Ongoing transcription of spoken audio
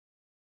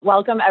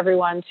Welcome,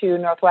 everyone, to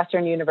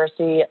Northwestern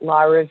University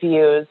Law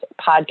Review's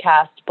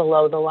podcast,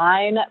 Below the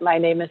Line. My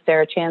name is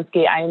Sarah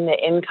Chansky. I am the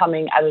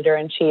incoming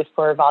editor-in-chief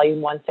for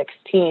Volume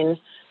 116.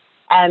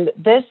 And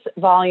this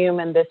volume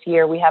and this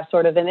year, we have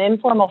sort of an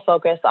informal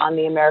focus on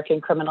the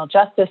American criminal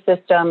justice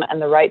system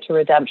and the right to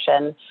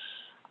redemption,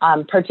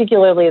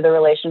 particularly the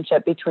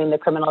relationship between the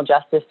criminal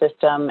justice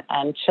system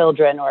and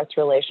children, or its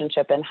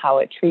relationship and how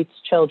it treats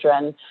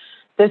children.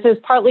 This is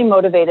partly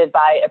motivated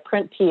by a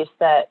print piece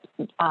that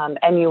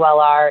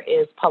NULR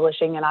is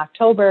publishing in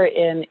October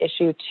in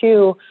issue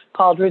 2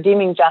 called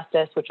Redeeming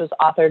Justice, which was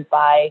authored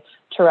by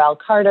Terrell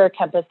Carter,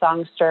 Kempis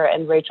Songster,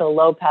 and Rachel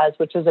Lopez,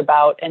 which is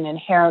about an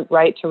inherent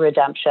right to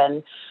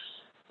redemption.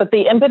 But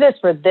the impetus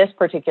for this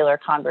particular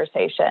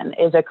conversation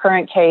is a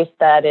current case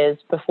that is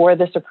before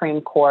the Supreme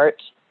Court.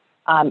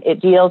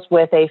 It deals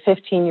with a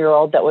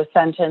 15-year-old that was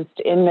sentenced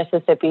in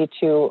Mississippi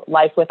to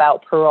life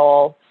without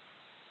parole,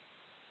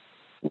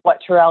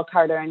 what Terrell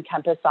Carter and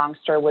Kempis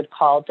Songster would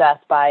call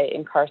death by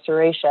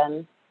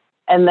incarceration.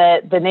 And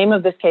the name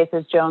of this case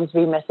is Jones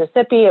v.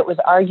 Mississippi. It was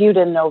argued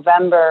in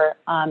November,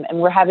 and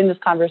we're having this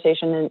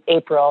conversation in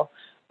April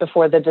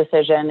before the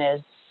decision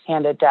is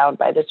handed down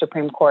by the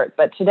Supreme Court.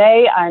 But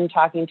today I'm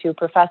talking to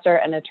Professor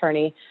and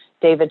Attorney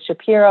David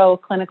Shapiro,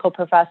 clinical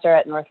professor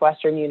at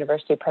Northwestern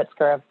University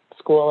Pritzker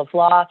School of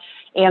Law,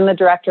 and the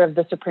director of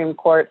the Supreme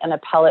Court and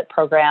appellate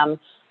program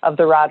of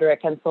the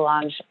Roderick and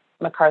Solange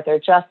MacArthur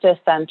Justice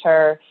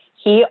Center.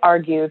 He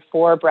argued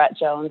for Brett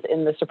Jones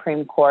in the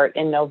Supreme Court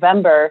in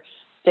November.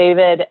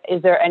 David,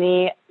 is there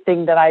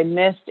anything that I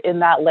missed in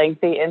that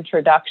lengthy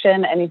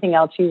introduction? Anything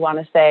else you want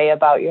to say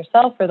about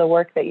yourself or the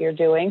work that you're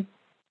doing?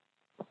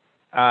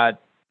 No,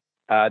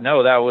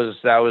 that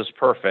was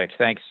perfect.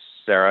 Thanks,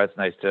 Sarah. It's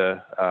nice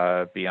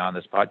to be on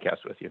this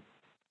podcast with you.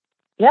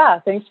 Yeah,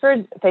 thanks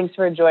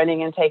for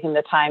joining and taking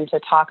the time to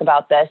talk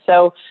about this.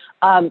 So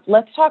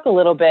let's talk a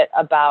little bit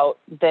about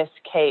this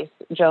case,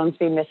 Jones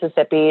v.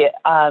 Mississippi.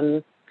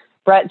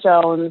 Brett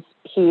Jones,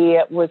 he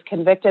was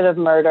convicted of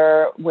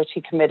murder, which he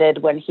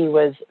committed when he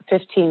was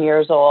 15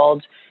 years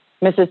old.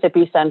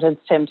 Mississippi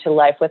sentenced him to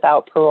life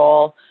without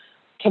parole.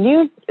 Can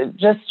you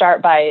just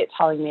start by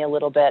telling me a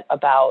little bit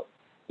about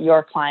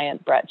your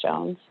client, Brett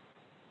Jones?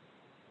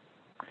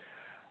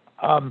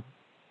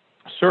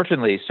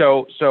 Certainly.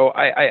 So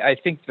I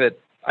think that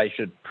I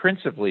should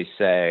principally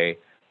say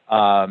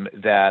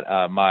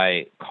that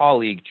my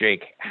colleague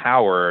Jake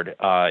Howard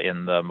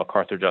in the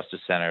MacArthur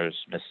Justice Center's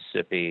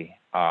Mississippi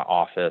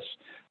office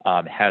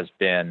has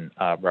been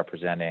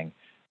representing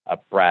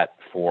Brett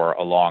for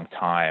a long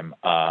time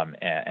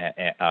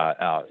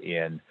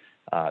in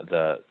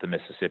the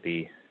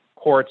Mississippi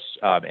courts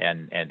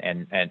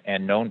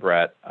and known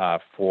Brett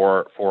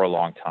for a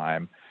long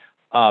time.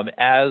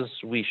 As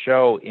we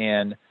show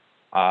in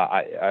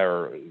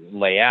our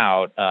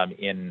layout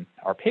in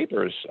our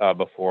papers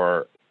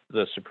before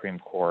the Supreme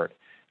Court,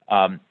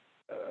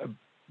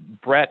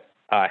 Brett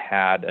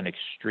had an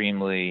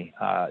extremely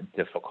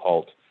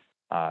difficult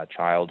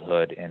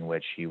childhood in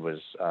which he was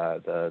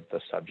the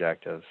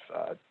subject of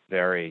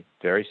very,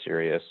 very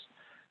serious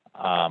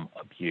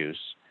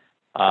abuse.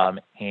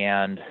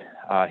 And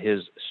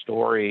his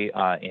story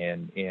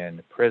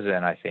in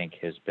prison, I think,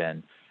 has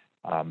been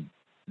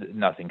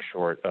nothing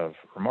short of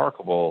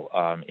remarkable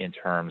in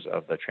terms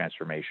of the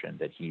transformation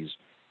that he's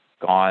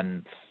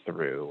gone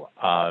through.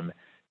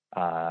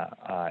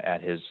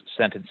 At his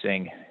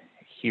sentencing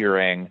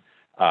hearing,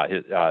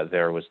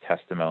 there was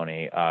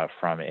testimony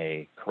from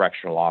a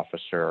correctional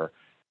officer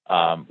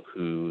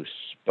who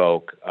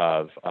spoke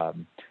of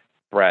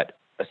Brett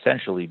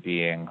essentially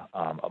being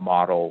a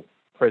model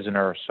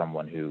prisoner,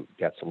 someone who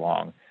gets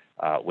along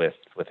with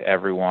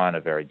everyone,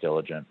 a very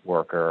diligent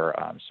worker,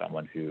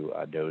 someone who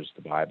knows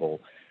the Bible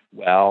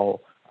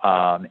well,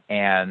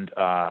 and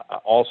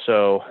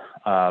also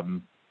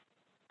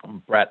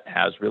Brett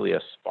has really a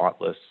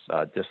spotless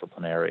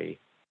disciplinary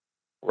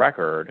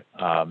record,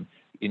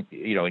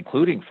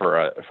 including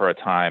for a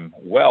time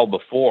well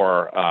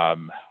before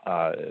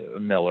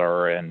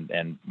Miller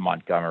and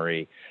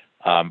Montgomery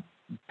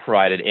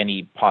provided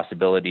any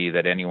possibility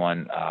that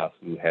anyone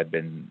who had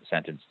been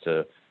sentenced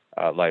to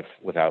life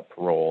without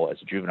parole as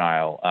a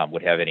juvenile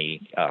would have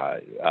any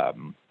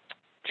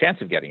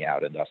chance of getting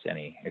out, and thus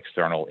any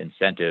external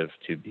incentive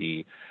to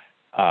be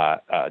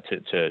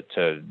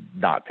to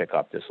not pick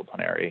up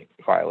disciplinary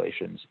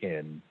violations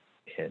in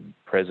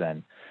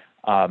prison.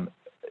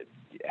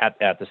 At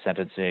the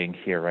sentencing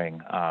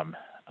hearing,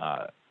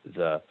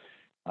 the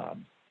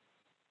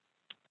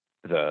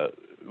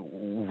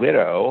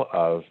widow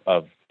of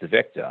the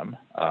victim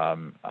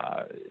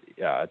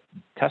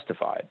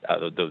testified.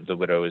 The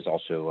widow is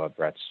also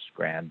Brett's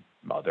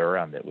grandmother.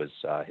 It was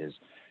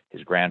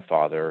his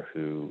grandfather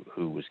who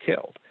was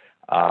killed,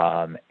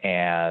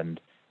 and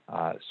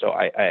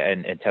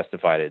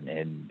testified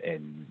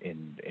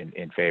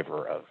in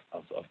favor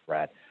of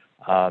Brett.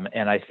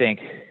 And I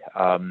think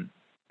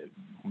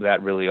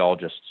that really all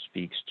just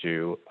speaks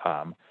to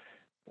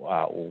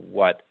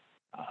what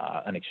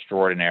an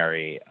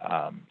extraordinary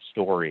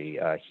story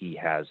he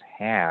has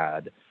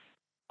had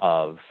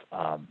of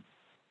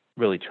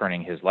really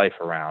turning his life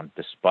around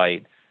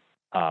despite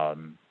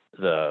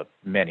the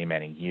many,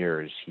 many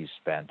years he's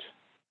spent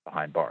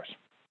behind bars.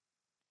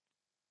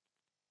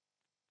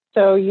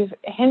 So you've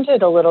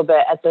hinted a little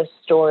bit at this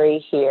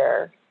story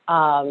here,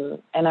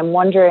 and I'm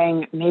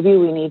wondering, maybe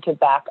we need to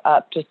back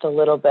up just a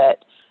little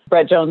bit.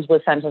 Brett Jones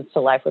was sentenced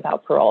to life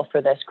without parole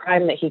for this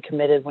crime that he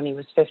committed when he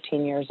was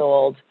 15 years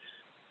old.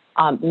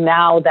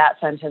 Now that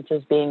sentence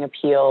is being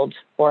appealed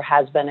or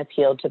has been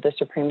appealed to the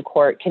Supreme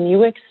Court. Can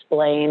you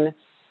explain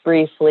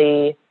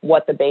briefly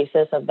what the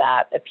basis of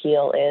that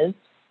appeal is?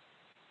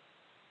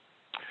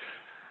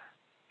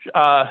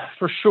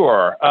 For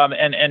sure,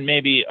 and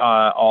maybe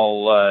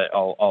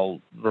I'll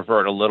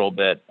revert a little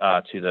bit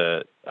to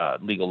the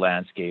legal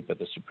landscape at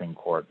the Supreme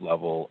Court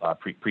level,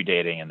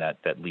 predating, and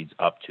that leads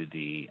up to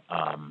the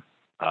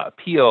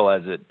appeal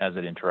as it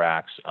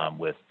interacts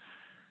with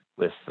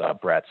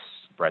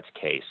Brett's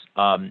case.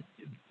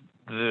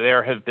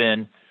 There have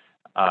been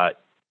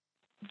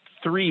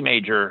three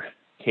major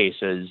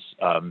cases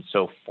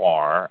so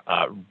far,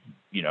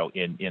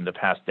 in the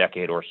past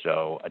decade or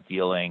so,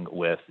 dealing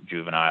with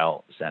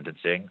juvenile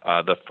sentencing.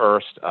 The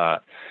first,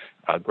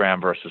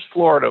 Graham versus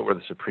Florida, where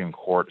the Supreme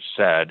Court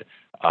said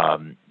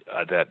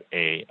that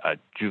a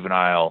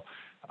juvenile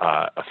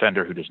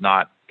offender who does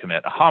not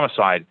commit a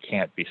homicide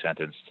can't be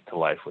sentenced to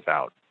life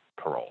without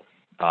parole.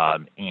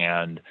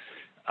 And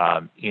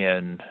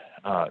in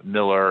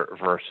Miller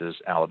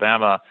versus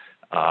Alabama,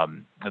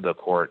 the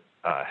court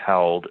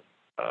held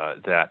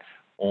that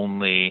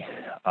only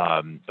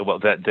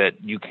that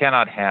you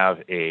cannot have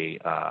a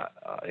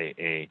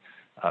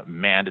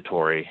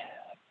mandatory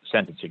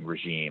sentencing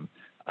regime,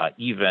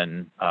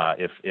 even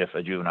if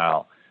a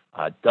juvenile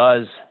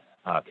does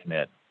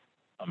commit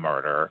a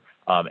murder,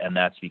 and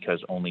that's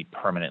because only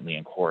permanently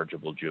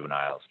incorrigible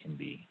juveniles can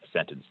be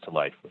sentenced to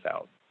life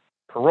without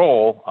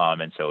parole.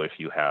 And so if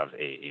you have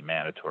a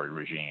mandatory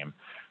regime,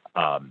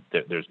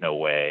 there's no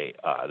way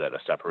that a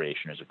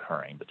separation is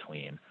occurring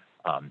between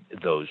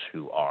those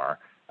who are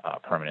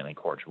permanently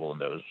incorrigible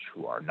and those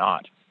who are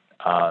not.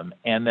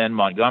 And then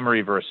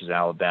Montgomery versus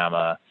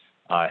Alabama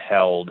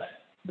held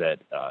that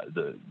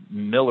the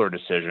Miller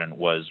decision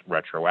was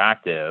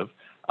retroactive,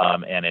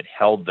 and it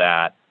held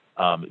that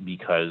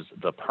because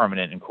the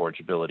permanent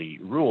incorrigibility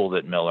rule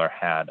that Miller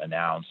had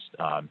announced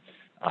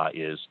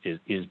is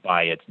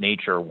by its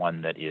nature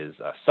one that is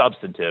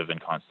substantive in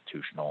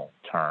constitutional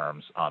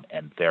terms,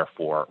 and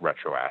therefore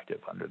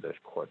retroactive under the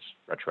court's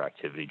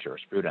retroactivity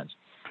jurisprudence.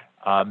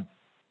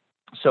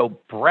 So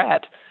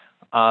Brett,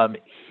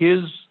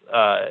 he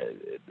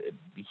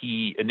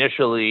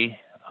initially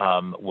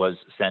was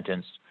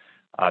sentenced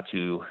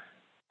to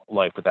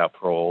life without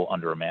parole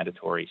under a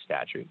mandatory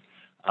statute,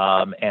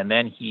 and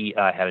then he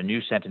had a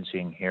new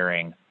sentencing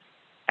hearing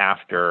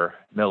after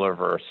Miller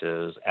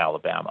versus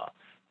Alabama.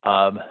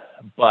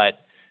 But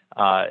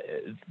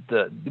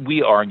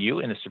we argue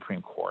in the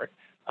Supreme Court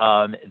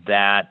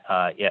that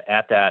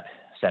at that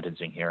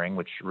sentencing hearing,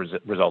 which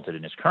resulted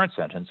in his current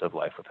sentence of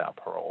life without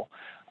parole,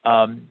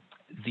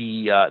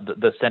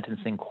 the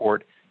sentencing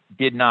court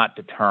did not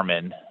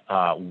determine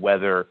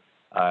whether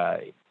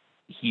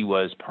he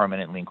was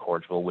permanently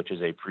incorrigible, which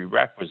is a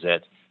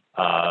prerequisite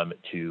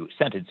to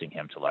sentencing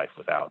him to life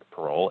without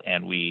parole.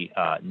 And we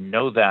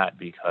know that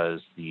because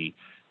the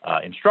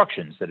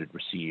instructions that it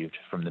received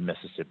from the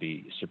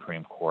Mississippi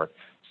Supreme Court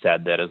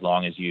said that as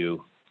long as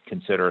you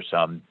consider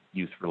some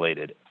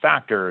youth-related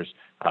factors,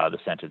 the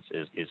sentence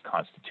is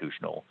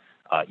constitutional,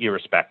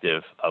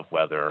 irrespective of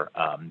whether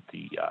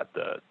the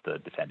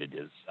defendant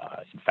is,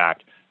 in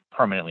fact,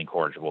 permanently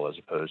incorrigible as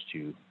opposed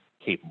to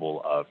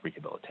capable of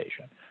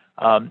rehabilitation.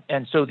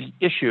 And so the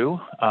issue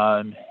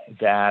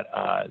that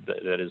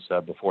is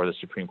before the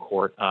Supreme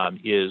Court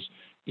is,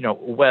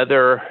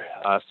 whether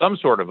some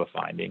sort of a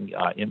finding,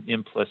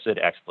 implicit,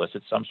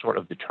 explicit, some sort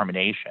of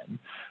determination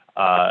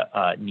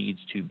needs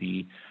to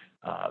be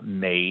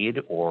made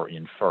or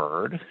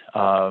inferred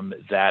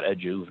that a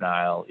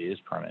juvenile is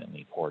permanently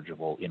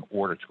incorrigible in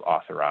order to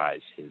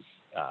authorize his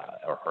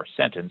or her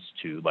sentence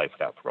to life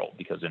without parole,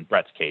 because in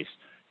Brett's case,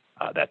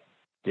 that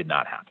did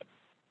not happen.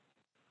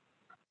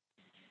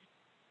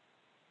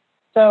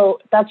 So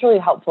that's really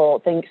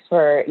helpful. Thanks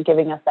for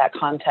giving us that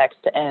context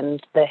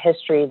and the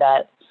history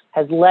that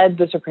has led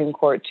the Supreme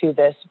Court to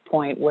this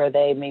point where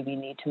they maybe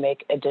need to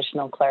make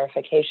additional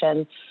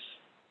clarification.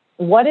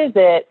 What is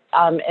it,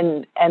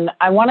 and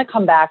I want to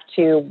come back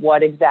to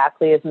what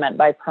exactly is meant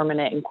by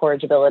permanent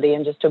incorrigibility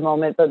in just a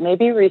moment, but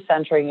maybe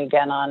recentering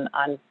again on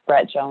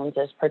Brett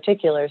Jones's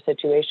particular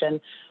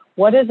situation.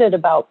 What is it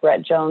about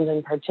Brett Jones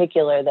in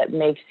particular that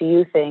makes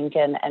you think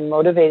and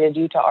motivated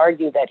you to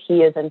argue that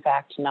he is in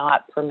fact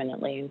not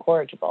permanently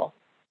incorrigible?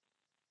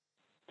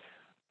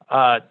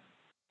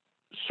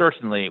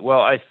 Certainly. Well,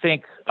 I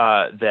think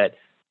that,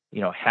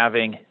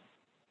 having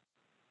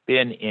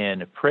been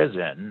in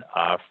prison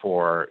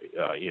for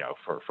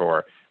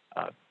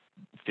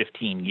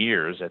 15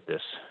 years at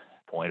this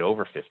point,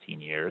 over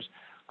 15 years,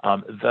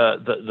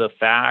 the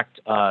fact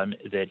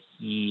that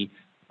he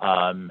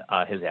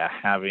is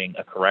having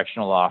a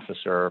correctional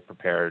officer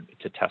prepared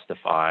to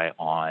testify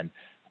on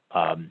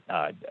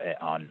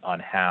on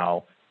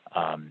how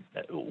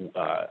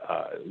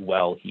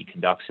well he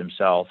conducts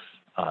himself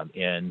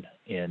in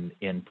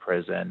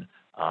prison,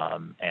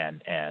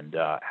 and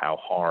how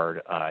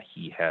hard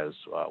he has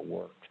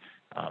worked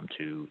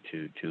to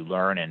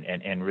learn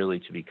and really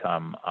to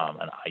become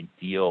an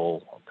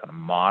ideal kind of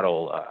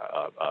model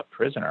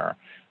prisoner.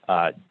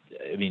 I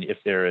mean, if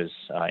there is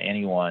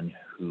anyone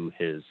who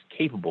is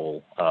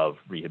capable of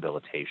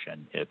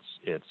rehabilitation,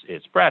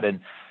 it's Brett.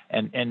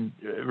 And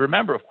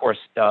remember, of course,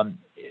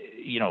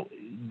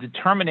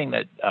 determining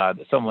that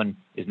someone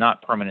is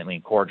not permanently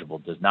incorrigible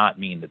does not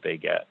mean that they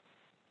get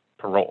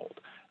paroled.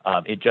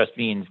 It just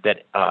means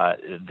that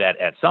that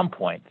at some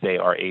point they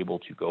are able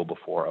to go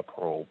before a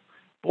parole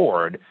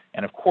board,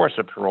 and of course,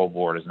 a parole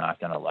board is not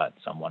going to let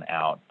someone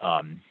out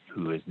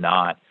who is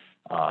not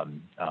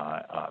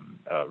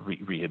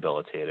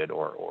rehabilitated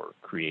or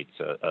creates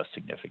a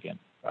significant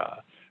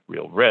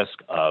real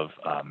risk of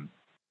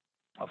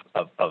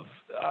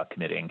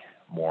committing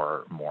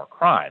more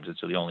crimes. And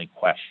so the only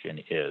question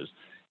is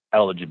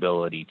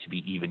eligibility to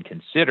be even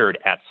considered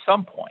at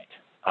some point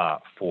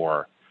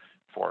for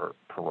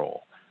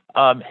parole.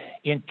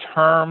 In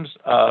terms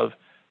of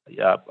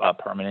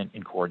permanent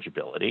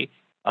incorrigibility,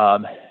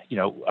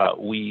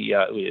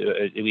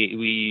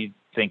 we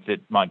think that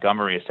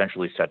Montgomery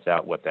essentially sets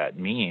out what that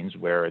means,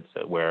 where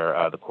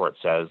the court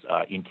says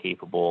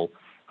incapable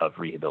of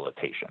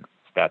rehabilitation.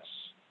 That's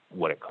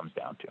what it comes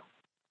down to.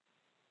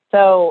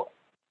 So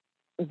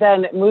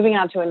then moving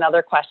on to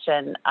another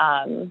question,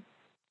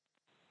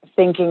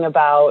 thinking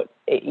about,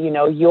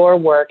 your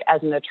work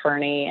as an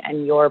attorney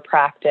and your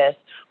practice,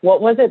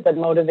 what was it that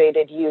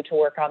motivated you to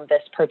work on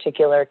this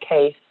particular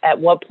case? At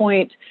what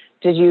point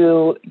did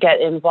you get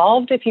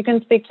involved, if you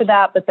can speak to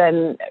that? But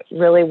then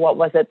really, what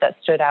was it that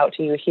stood out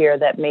to you here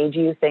that made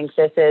you think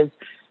this is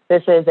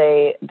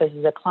a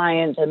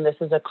client and this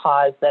is a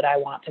cause that I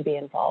want to be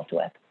involved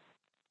with?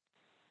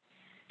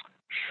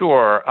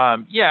 Sure.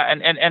 Yeah.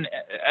 And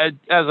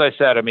as I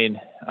said, I mean,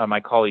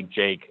 my colleague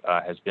Jake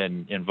has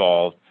been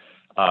involved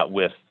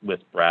with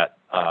Brett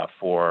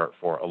for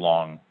a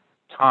long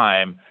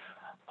time,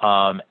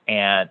 and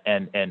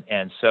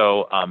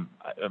so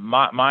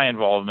my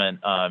involvement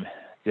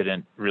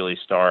didn't really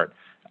start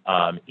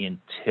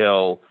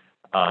until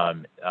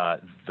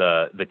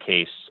the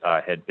case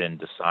had been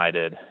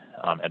decided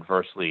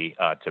adversely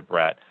to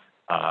Brett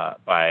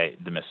by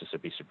the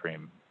Mississippi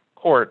Supreme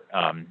Court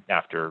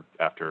after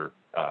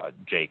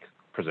Jake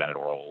presented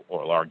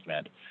oral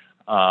argument,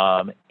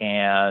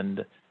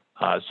 and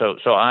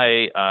so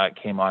I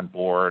came on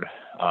board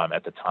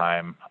at the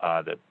time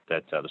that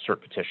the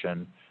cert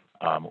petition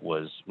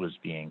was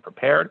being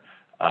prepared,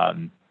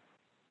 and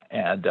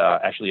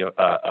actually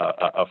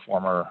a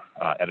former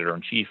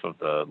editor-in-chief of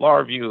the Law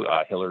Review,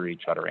 Hillary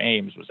Chutter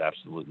Ames, was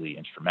absolutely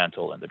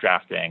instrumental in the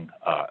drafting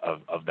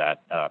of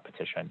that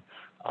petition,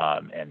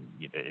 and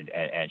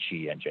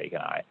she and Jake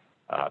and I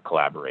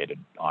collaborated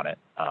on it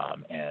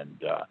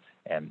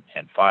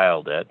and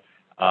filed it.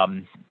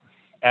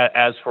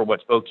 As for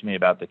what spoke to me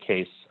about the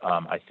case,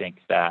 I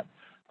think that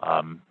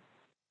I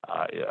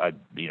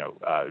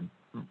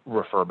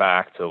refer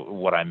back to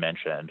what I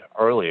mentioned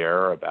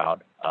earlier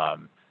about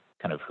kind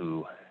of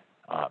who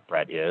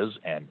Brett is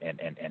and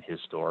his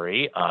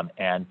story,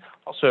 and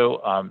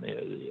also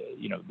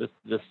this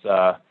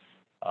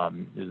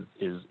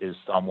is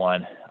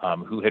someone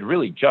who had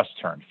really just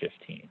turned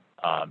 15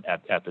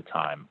 at the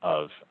time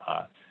of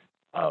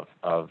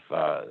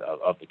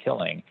the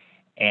killing,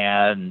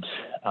 and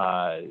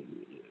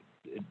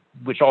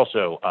which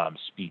also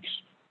speaks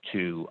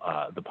to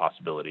the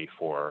possibility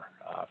for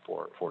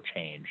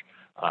change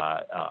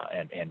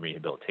and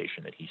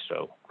rehabilitation that he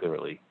so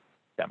clearly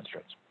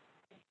demonstrates.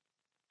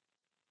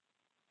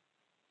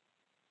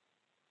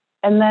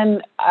 And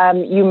then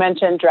you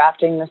mentioned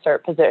drafting the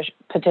cert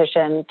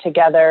petition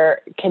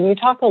together. Can you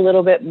talk a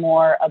little bit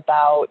more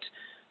about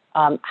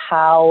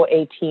how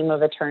a team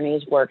of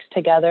attorneys works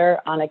together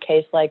on a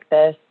case like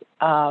this?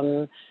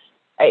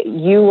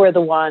 You were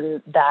the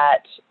one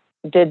that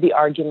did the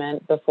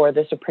argument before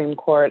the Supreme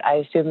Court. I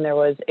assume there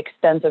was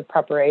extensive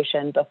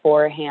preparation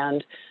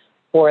beforehand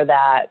for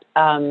that.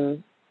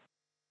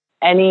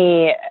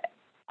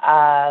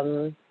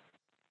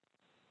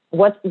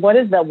 What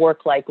is the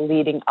work like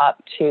leading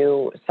up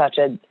to such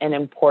an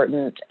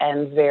important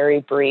and very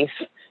brief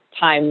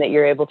time that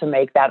you're able to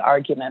make that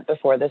argument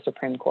before the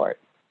Supreme Court?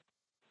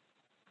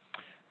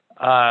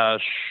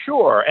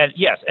 Sure, and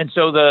yes, and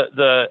so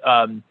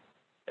the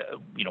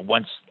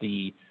once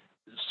the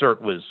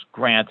cert was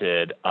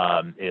granted,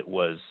 it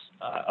was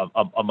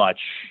a much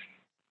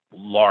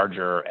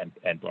larger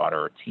and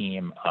broader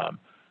team, a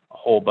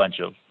whole bunch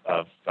of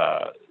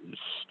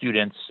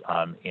students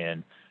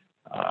in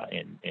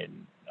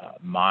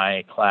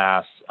my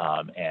class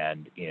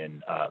and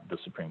in the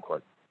Supreme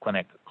Court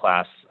clinic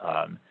class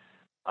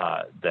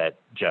that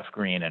Jeff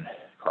Green and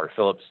Carter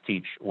Phillips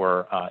teach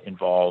were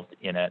involved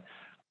in it,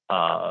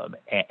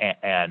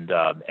 and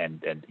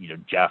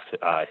Jeff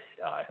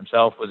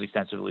himself was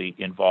extensively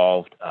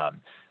involved,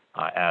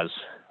 as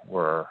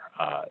were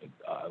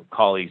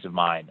colleagues of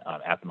mine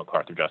at the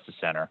MacArthur Justice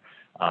Center,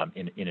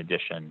 in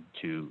addition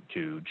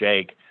to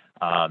Jake.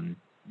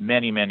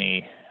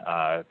 Many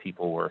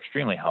people were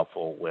extremely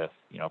helpful with,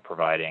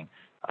 providing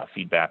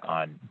feedback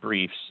on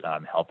briefs,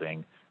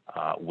 helping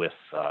with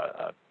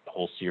a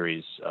whole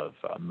series of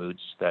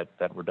moots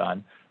that were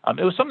done.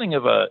 It was something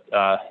of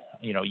a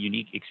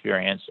unique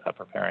experience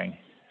preparing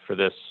for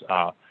this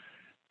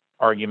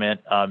argument,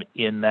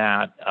 in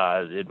that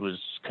it was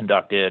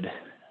conducted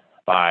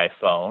by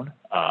phone,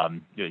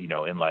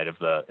 in light of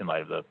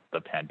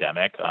the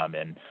pandemic,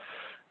 and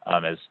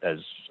as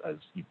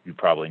you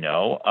probably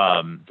know,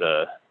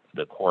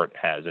 the court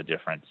has a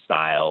different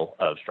style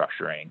of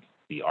structuring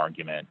the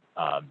argument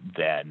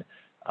than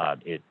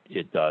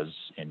it does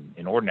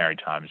in ordinary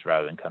times,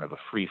 rather than kind of a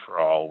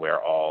free-for-all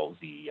where all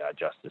the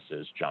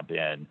justices jump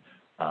in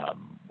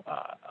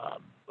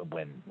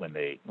when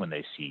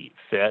they see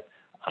fit.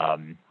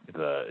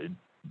 The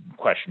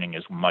questioning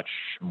is much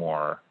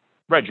more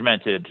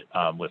regimented,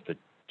 with the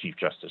Chief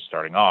Justice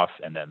starting off,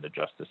 and then the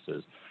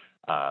justices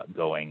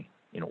going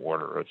in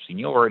order of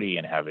seniority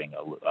and having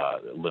a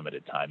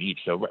limited time each.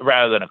 So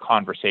rather than a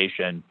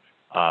conversation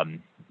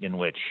in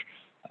which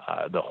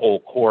the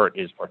whole court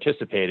is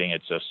participating,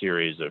 it's a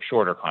series of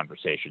shorter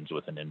conversations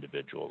with an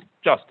individual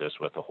justice,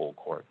 with the whole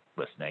court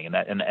listening,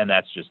 and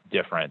that's just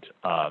different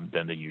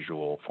than the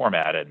usual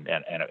format, and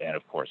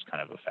of course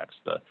kind of affects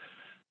the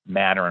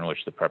manner in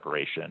which the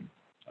preparation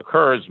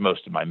occurs.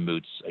 Most of my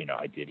moots,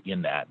 I did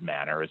in that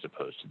manner, as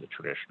opposed to the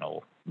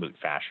traditional moot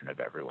fashion of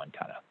everyone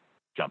kind of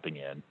jumping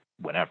in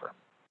whenever.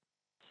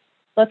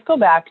 Let's go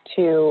back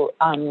to,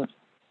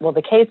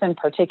 the case in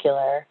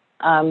particular,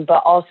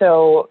 but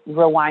also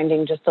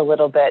rewinding just a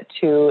little bit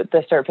to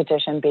the cert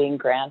petition being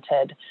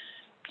granted.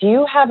 Do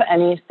you have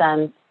any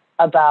sense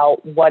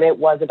about what it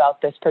was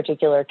about this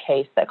particular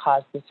case that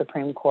caused the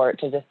Supreme Court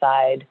to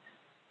decide,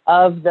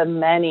 of the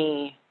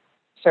many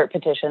cert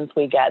petitions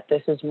we get,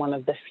 this is one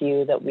of the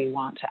few that we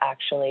want to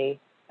actually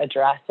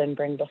address and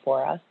bring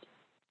before us?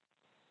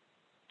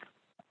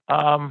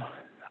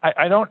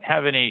 I don't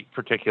have any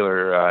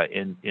particular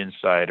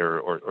insight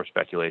or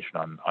speculation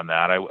on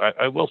that.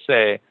 I will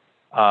say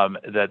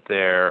that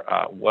there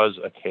was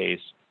a case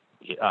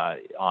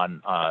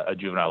on a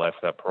juvenile life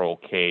without parole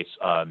case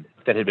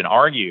that had been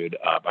argued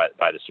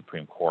by the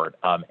Supreme Court,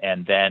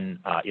 and then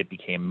it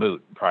became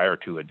moot prior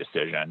to a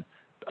decision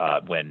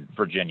when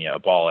Virginia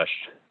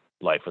abolished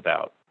life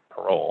without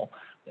parole,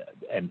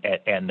 and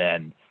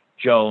then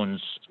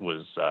Jones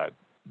was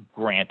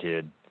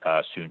granted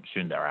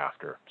soon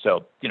thereafter.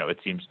 So it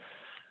seems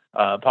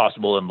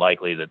possible and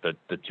likely that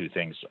the two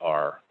things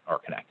are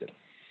connected.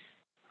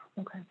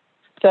 Okay.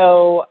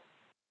 So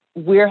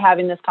we're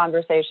having this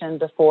conversation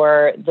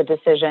before the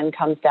decision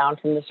comes down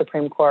from the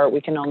Supreme Court. We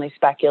can only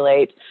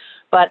speculate,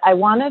 but I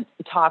want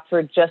to talk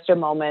for just a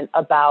moment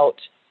about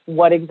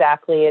what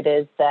exactly it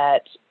is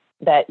that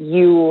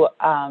you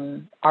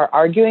are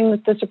arguing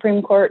that the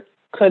Supreme Court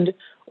could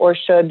or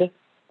should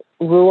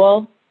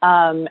rule.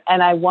 And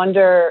I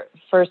wonder,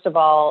 first of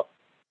all,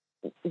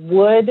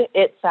 would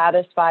it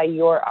satisfy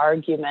your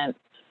argument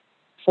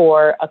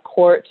for a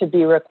court to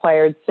be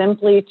required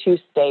simply to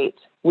state,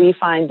 we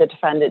find the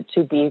defendant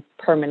to be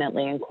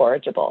permanently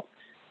incorrigible?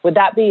 Would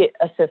that be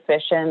a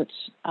sufficient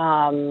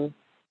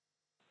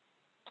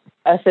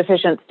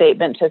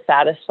statement to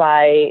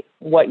satisfy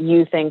what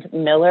you think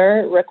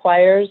Miller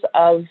requires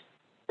of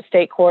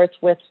state courts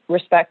with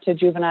respect to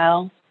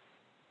juveniles?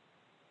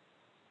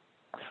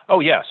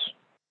 Oh, yes,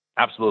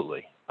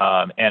 absolutely.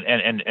 And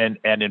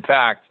in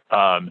fact,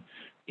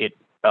 it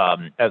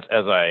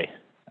as I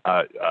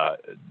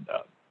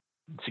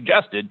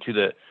suggested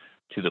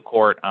to the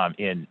court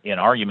in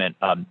argument,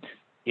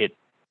 it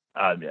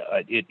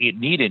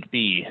needn't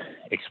be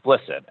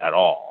explicit at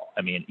all.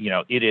 I mean,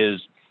 it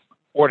is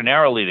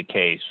ordinarily the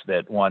case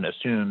that one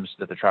assumes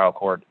that the trial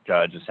court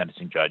judge, the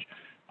sentencing judge,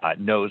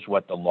 knows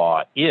what the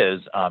law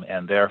is,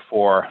 and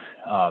therefore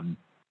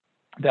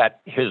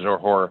that his or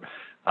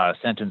her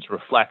sentence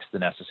reflects the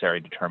necessary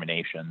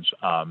determinations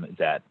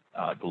that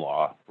the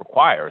law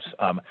requires.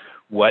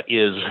 What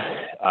is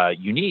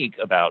unique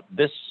about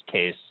this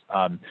case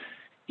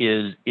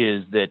is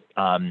that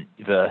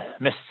the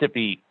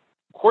Mississippi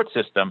court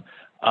system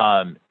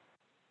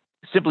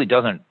simply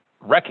doesn't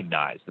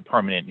recognize the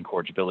permanent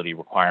incorrigibility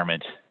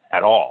requirement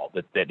at all.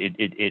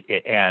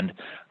 And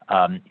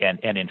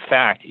in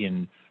fact,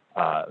 in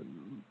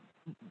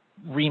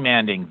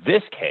remanding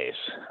this case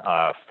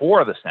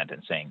for the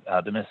sentencing,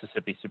 the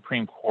Mississippi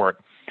Supreme Court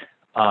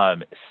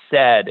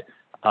said,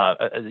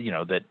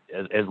 that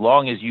as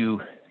long as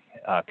you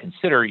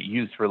consider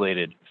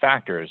youth-related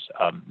factors,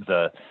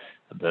 the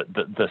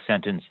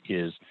sentence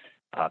is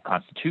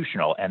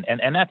constitutional, and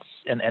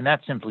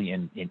that's simply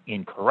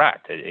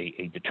incorrect.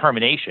 A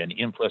determination,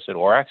 implicit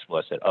or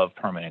explicit, of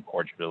permanent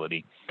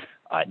incorrigibility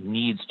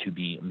needs to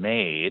be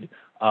made.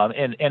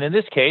 And in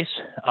this case,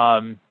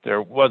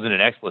 there wasn't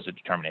an explicit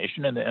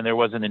determination, and there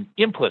wasn't an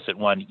implicit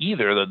one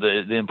either,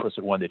 the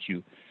implicit one that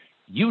you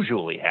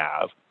usually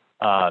have,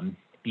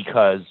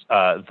 because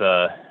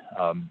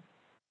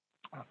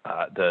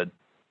the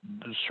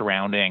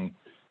surrounding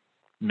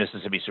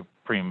Mississippi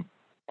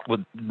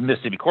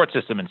court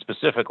system, and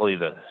specifically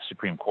the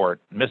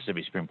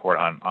Mississippi Supreme Court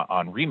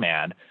on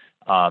remand,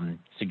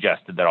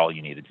 suggested that all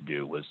you needed to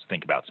do was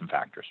think about some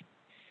factors.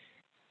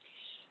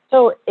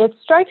 So it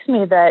strikes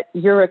me that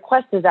your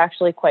request is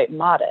actually quite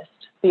modest.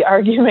 The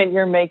argument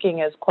you're making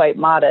is quite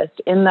modest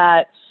in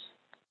that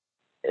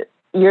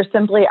you're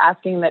simply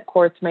asking that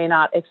courts may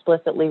not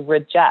explicitly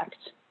reject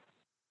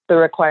the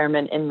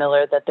requirement in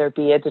Miller that there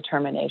be a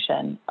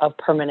determination of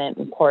permanent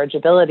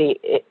incorrigibility.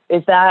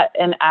 Is that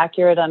an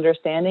accurate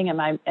understanding? Am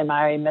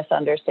I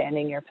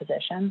misunderstanding your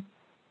position?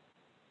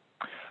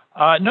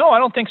 No, I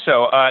don't think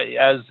so.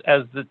 As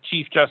the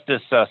Chief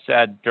Justice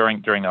said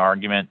during the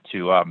argument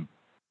to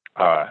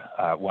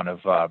one of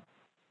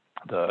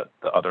the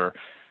other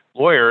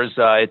lawyers,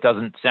 it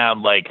doesn't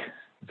sound like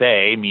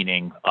they,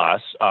 meaning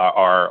us,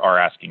 are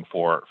asking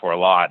for a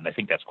lot, and I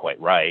think that's quite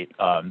right.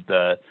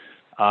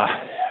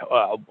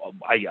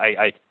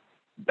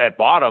 At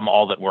bottom,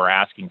 all that we're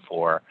asking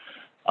for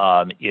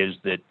is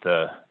that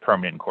the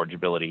permanent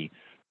incorrigibility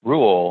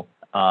rule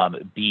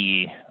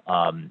be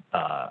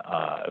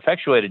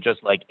effectuated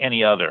just like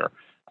any other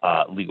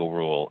legal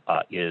rule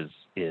is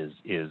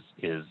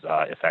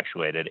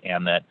effectuated,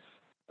 and that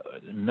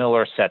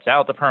Miller sets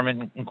out the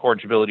permanent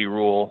incorrigibility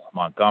rule.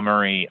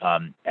 Montgomery,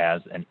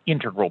 as an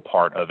integral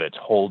part of its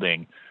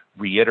holding,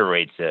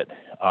 reiterates it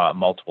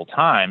multiple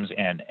times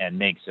and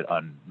makes it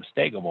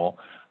unmistakable.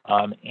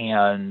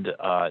 And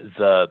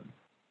the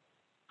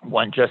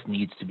one just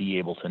needs to be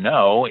able to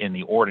know in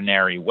the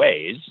ordinary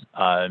ways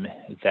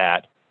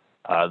that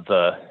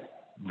the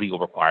legal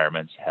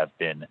requirements have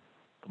been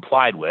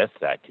complied with.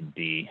 That can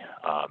be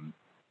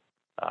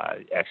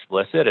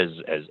explicit,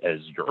 as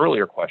your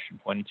earlier question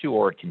pointed to,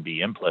 or it can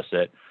be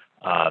implicit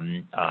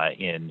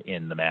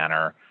in the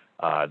manner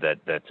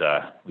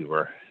that we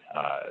were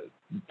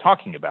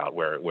talking about,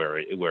 where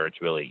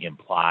it's really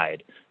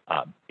implied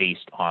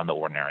based on the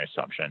ordinary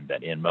assumption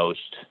that in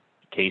most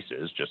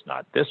cases, just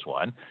not this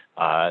one,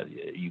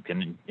 you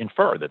can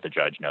infer that the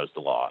judge knows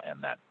the law,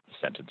 and that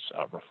sentence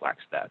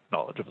reflects that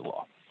knowledge of the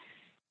law.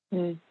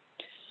 Mm.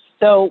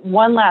 So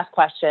one last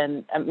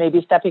question,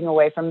 maybe stepping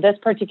away from this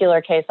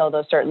particular case,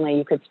 although certainly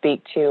you could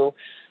speak to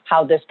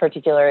how this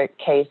particular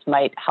case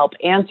might help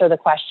answer the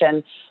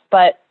question,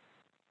 but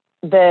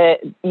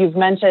you've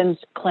mentioned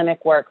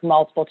clinic work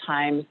multiple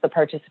times, the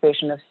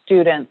participation of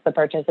students, the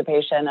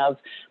participation of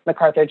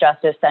MacArthur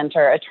Justice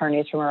Center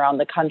attorneys from around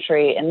the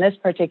country. In this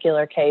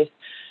particular case,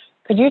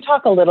 could you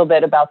talk a little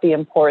bit about the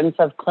importance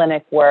of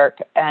clinic work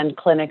and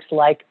clinics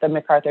like the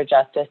MacArthur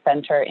Justice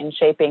Center in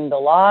shaping the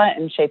law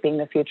and shaping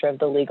the future of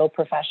the legal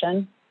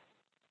profession?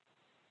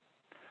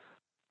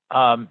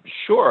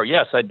 Sure.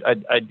 Yes,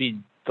 I'd be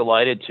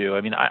delighted to.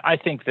 I mean, I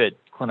think that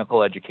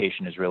clinical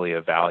education is really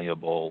a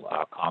valuable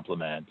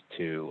complement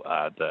to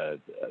the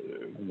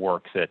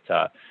work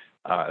that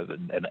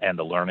and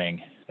the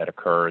learning that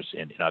occurs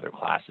in other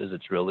classes.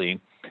 It's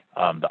really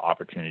the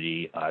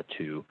opportunity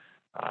to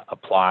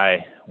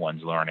apply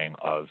one's learning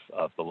of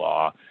the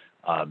law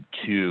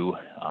to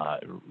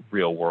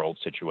real world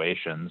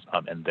situations,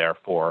 and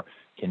therefore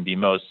can be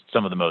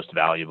some of the most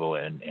valuable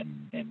and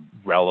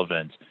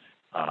relevant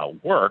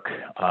work,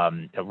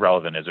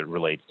 relevant as it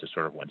relates to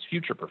sort of one's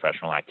future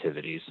professional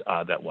activities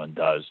that one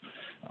does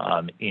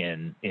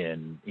in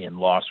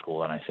law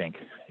school. And I think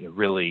it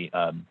really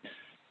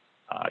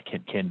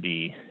can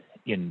be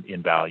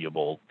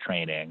invaluable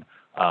training,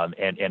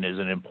 and is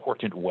an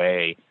important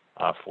way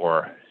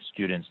for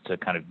students to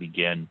kind of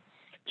begin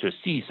to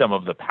see some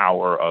of the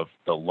power of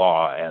the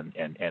law and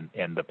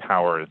the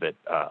power that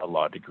a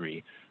law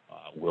degree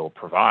will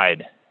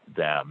provide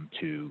them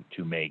to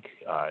make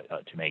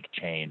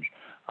change,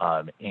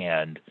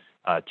 and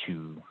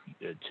to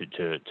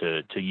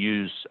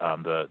use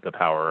the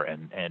power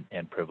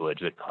and privilege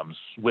that comes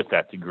with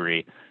that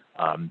degree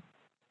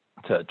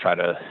to try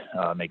to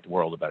make the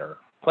world a better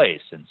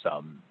place in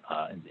some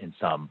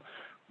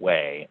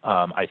way.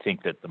 I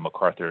think that the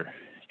MacArthur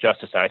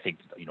Justice, I think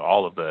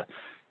all of the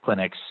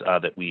clinics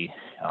that we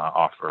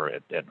offer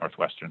at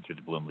Northwestern through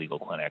the Bloom Legal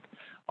Clinic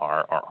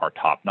are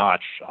top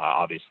notch.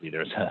 Obviously,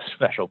 there's a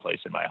special place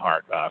in my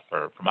heart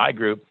for my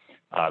group,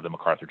 the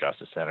MacArthur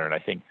Justice Center, and I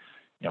think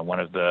one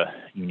of the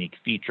unique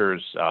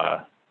features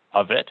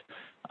of it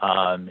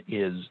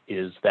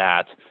is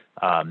that,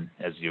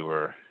 as you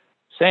were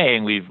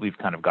saying, we've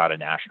kind of got a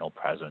national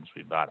presence.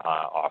 We've got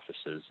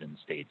offices in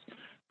states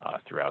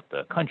throughout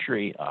the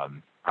country.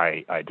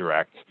 I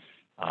direct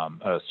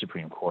a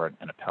Supreme Court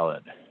and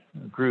appellate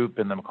group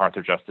in the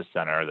MacArthur Justice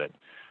Center that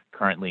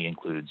currently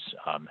includes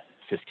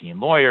 15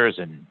 lawyers,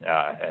 and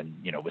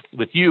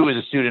with you as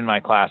a student in my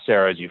class,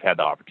 Sarah, as you've had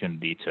the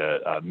opportunity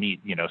to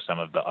meet some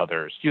of the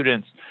other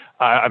students,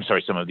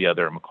 some of the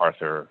other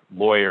MacArthur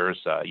lawyers.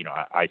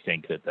 I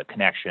think that the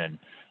connection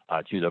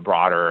to the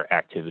broader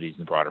activities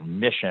and the broader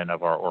mission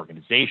of our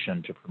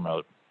organization to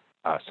promote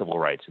civil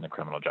rights in the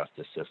criminal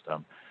justice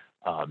system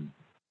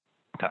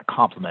kind of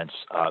complements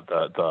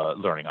the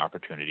learning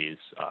opportunities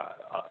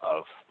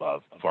of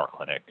our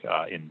clinic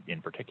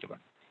in particular.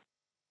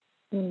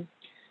 Mm.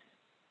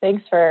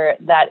 Thanks for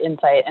that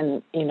insight.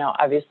 And,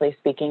 obviously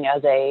speaking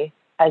as a,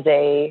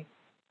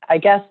 I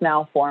guess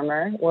now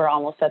former, we're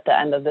almost at the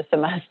end of the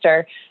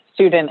semester,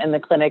 student in the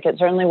clinic, it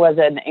certainly was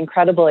an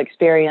incredible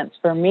experience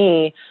for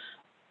me.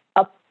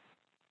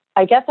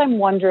 I guess I'm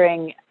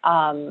wondering,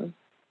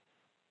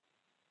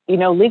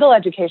 legal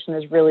education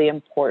is really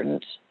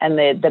important, and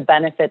the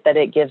benefit that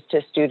it gives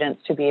to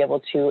students to be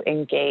able to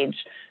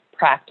engage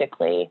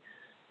practically.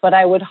 But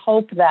I would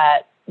hope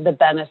that the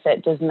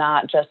benefit does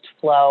not just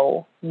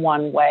flow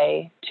one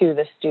way to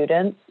the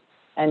students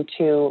and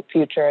to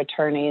future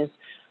attorneys.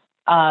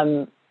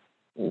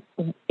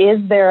 Is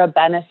there a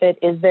benefit?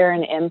 Is there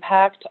an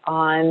impact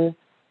on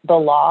the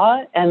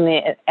law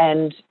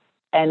and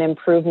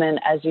improvement,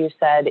 as you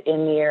said,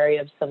 in the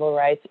area of civil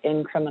rights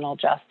in criminal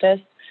justice,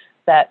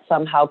 that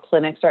somehow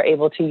clinics are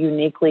able to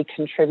uniquely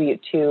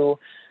contribute to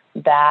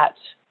that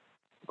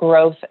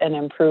growth and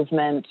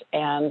improvement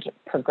and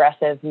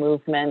progressive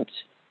movement,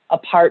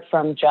 apart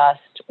from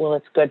just, well,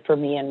 it's good for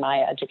me and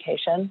my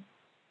education?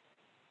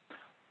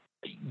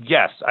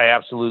 Yes, I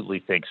absolutely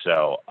think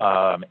so.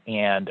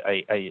 And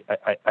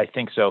I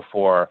think so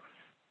for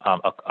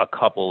a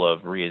couple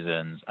of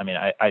reasons. I mean,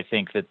 I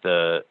think that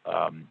the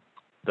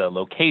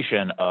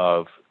location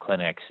of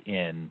clinics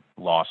in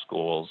law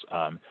schools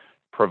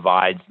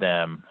provides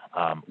them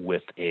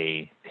with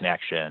a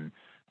connection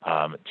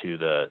to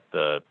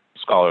the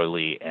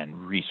scholarly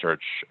and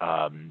research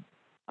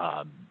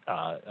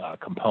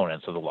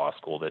components of the law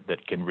school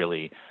that can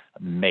really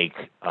make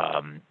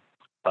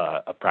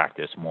a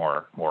practice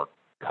more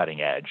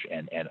cutting edge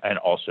and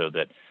also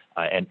that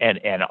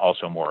and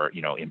also more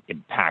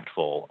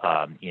impactful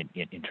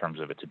in terms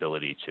of its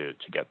ability to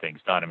get things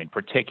done. I mean,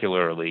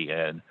 particularly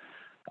in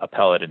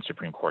appellate and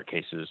Supreme Court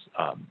cases,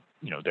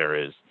 there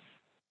is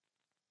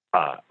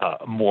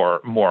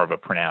more of a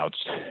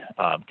pronounced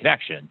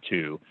connection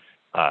to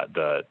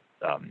the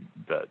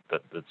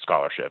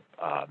scholarship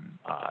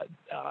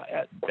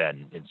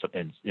than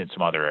in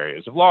some other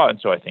areas of law, and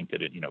so I think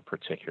that it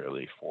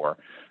particularly for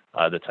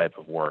the type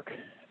of work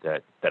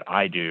that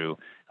I do,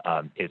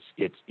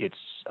 it's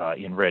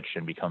enriched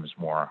and becomes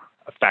more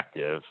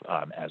effective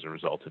as a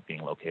result of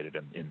being located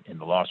in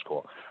the law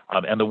school.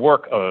 And the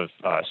work of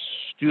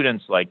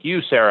students like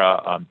you,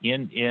 Sarah,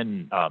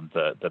 in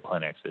the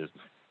clinics is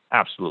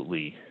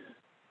absolutely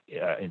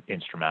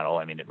instrumental.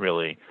 I mean, it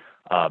really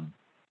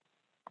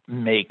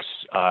makes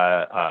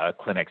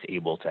clinics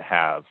able to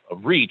have a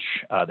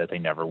reach that they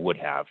never would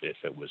have if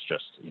it was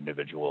just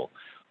individual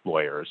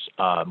lawyers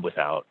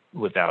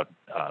without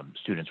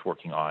students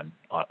working on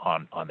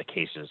the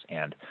cases.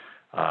 And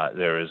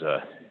there is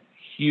a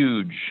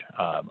huge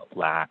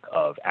lack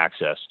of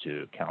access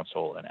to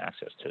counsel and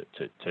access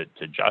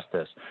to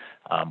justice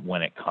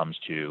when it comes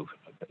to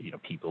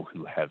people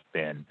who have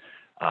been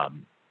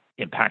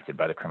impacted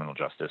by the criminal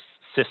justice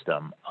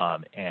system,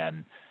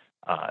 and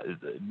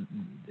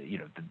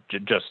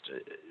just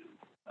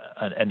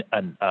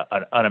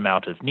an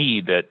amount of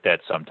need that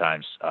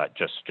sometimes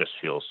just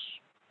feels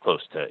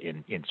close to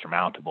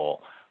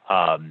insurmountable.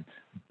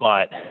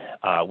 But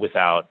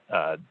without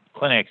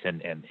clinics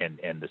and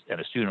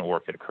the student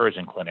work that occurs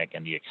in clinic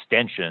and the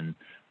extension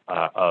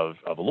of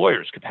a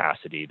lawyer's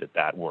capacity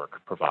that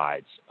work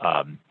provides,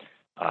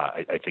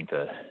 I think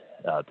the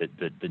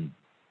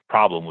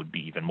problem would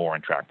be even more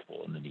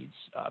intractable and the needs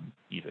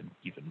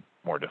even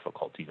more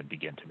difficult to even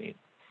begin to meet.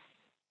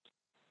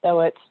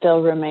 So it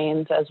still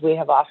remains, as we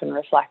have often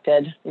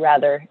reflected,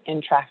 rather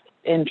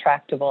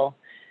intractable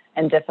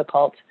and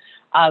difficult.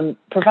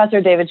 Professor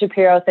David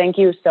Shapiro, thank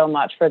you so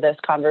much for this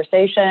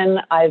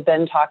conversation. I've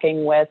been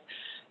talking with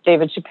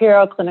David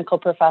Shapiro, clinical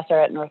professor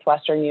at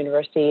Northwestern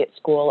University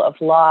School of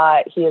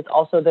Law. He is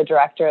also the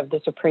director of the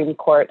Supreme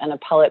Court and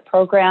Appellate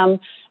Program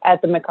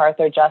at the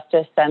MacArthur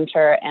Justice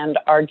Center and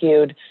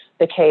argued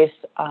the case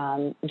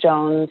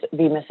Jones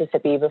v.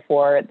 Mississippi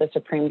before the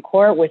Supreme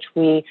Court, which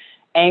we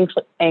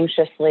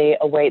anxiously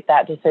await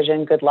that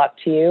decision. Good luck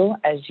to you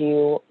as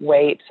you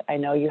wait. I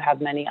know you have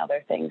many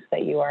other things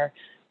that you are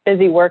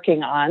busy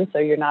working on, so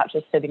you're not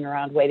just sitting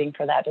around waiting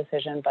for that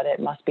decision, but it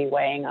must be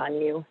weighing on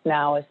you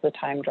now as the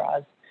time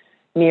draws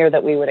near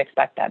that we would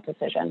expect that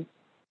decision.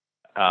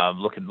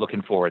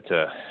 Looking forward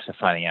to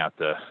finding out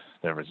the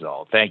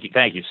result. Thank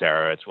you,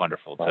 Sarah. It's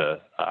wonderful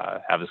to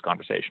have this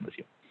conversation with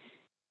you.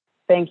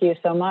 Thank you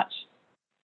so much.